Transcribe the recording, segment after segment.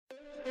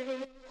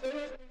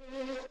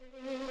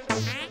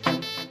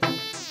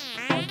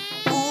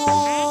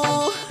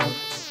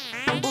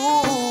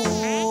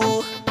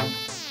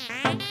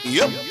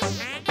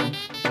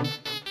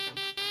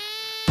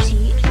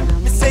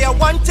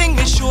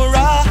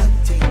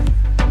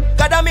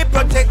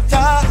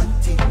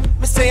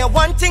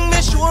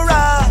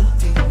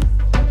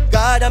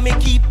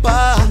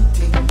keeper.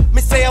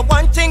 Me say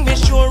one thing me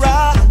sure.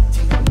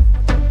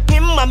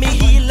 Him a me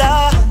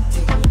healer.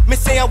 Me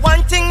say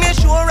one thing me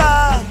sure.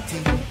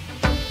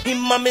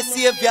 Him a me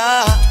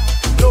savior.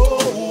 No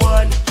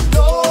one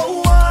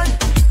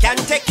can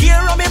take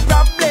care of me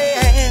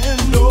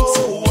problem. No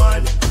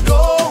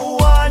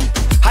one,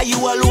 how you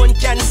alone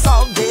can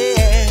solve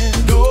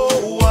them. No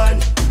one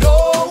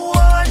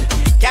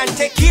can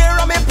take care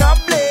of me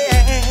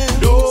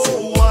problem.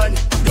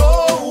 No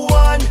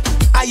one,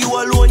 how you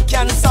alone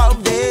can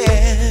solve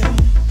them.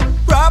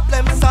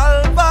 Problem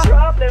solver,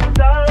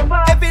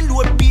 heavy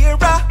load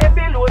bearer,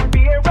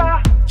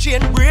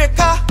 chain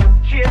breaker,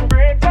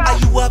 how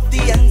you have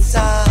the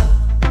answer.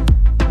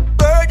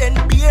 Burden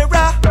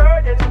bearer,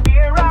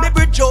 me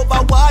bridge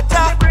over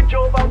water,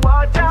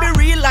 me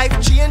real life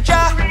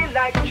changer,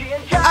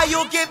 how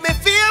you give me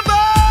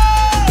favor.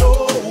 No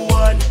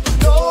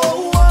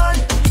one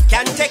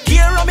can take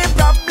care of me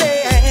problem.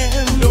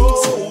 No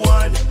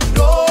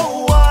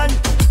one,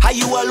 how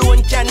you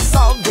alone can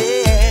solve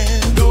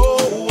them. No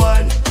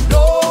one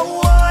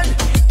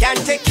can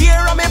take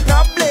care of me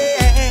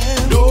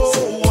problem. No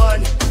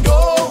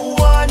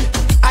one,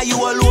 how you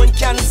alone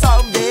can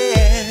solve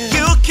them.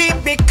 You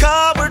keep me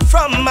covered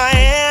from my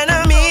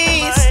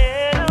enemies.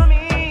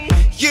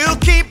 You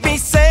keep me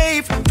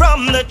safe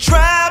from the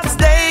traps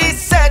they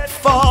set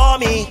for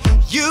me.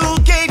 You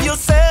gave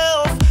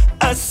yourself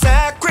a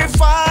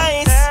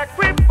sacrifice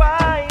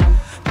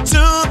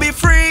to be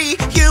free.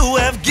 You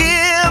have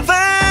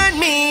given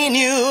me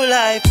new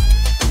life.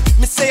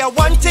 Me say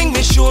one thing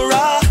me sure.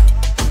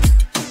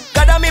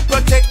 God a me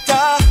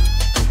protector.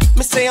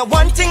 Me say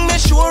one thing me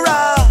sure.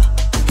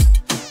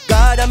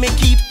 God a me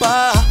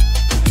keeper.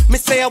 Me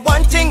say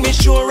one thing me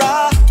sure.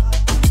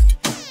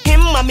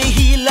 Him a me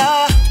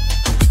healer.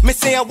 Me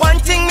say one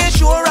thing me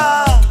sure.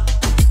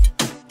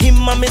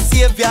 Him a me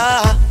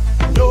savior.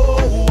 No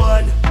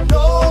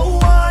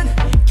one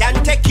can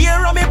take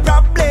care of me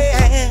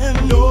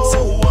problem. No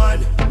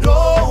one,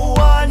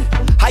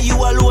 how you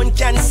alone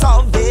can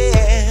solve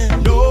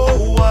them. No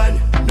one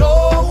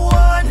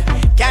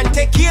can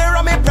take care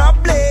of me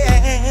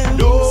problem.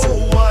 No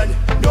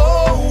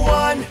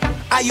one,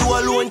 how you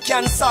alone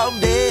can solve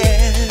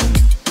them.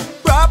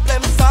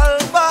 Problem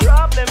solver,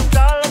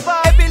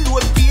 heavy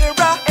load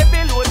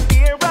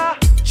bearer,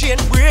 chain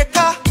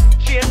breaker,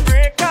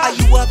 how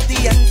you have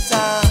the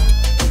answer.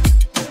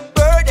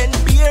 Burden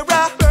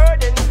bearer,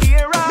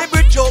 me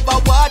bridge over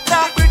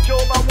water,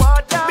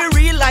 me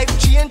real life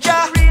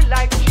changer,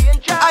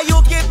 how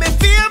you give me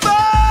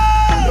favor.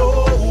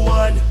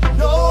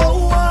 No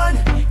one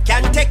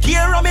can take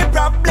care of me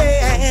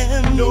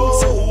problem. No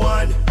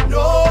one,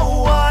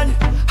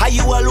 how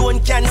you alone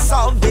can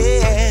solve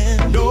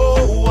them. No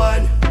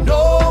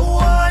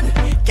one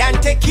can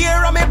take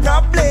care of me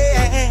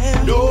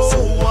problem. No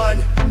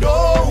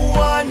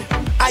one,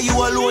 how you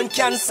alone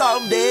can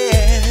solve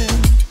them.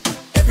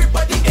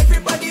 Everybody,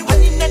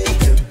 wave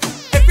them.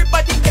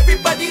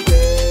 Everybody,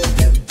 wave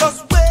them.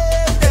 Just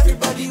wave them.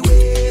 Everybody,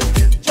 wave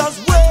them. Just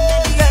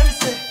wave them.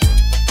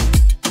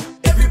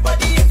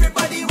 Everybody,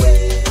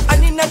 wave.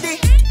 And in the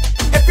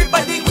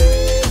everybody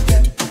wave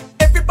them.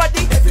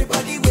 Everybody,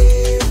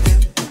 wave them.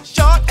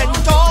 Short and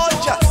tall,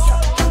 just.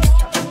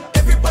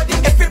 Everybody,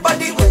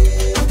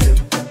 wave them.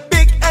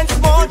 Big and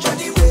small,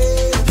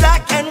 just.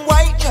 Black and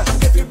white,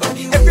 just.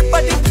 Everybody.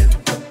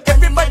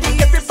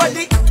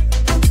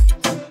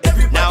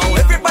 Now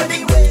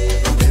everybody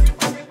wave them.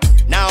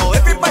 Now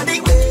everybody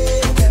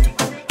wave them.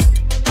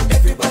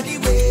 Everybody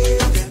wave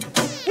them.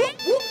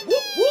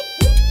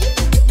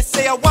 Me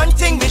say one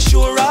thing me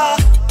sure.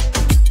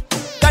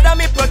 God a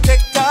me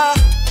protector.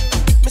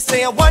 Me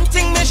say one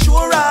thing me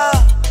sure.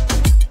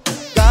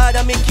 God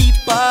a me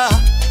keeper.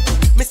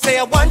 Me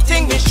say one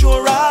thing me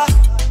sure.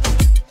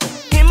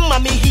 Him a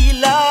me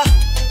healer.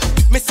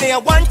 Me say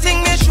one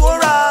thing me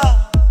sure.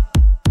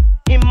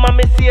 Him a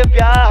me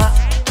savior.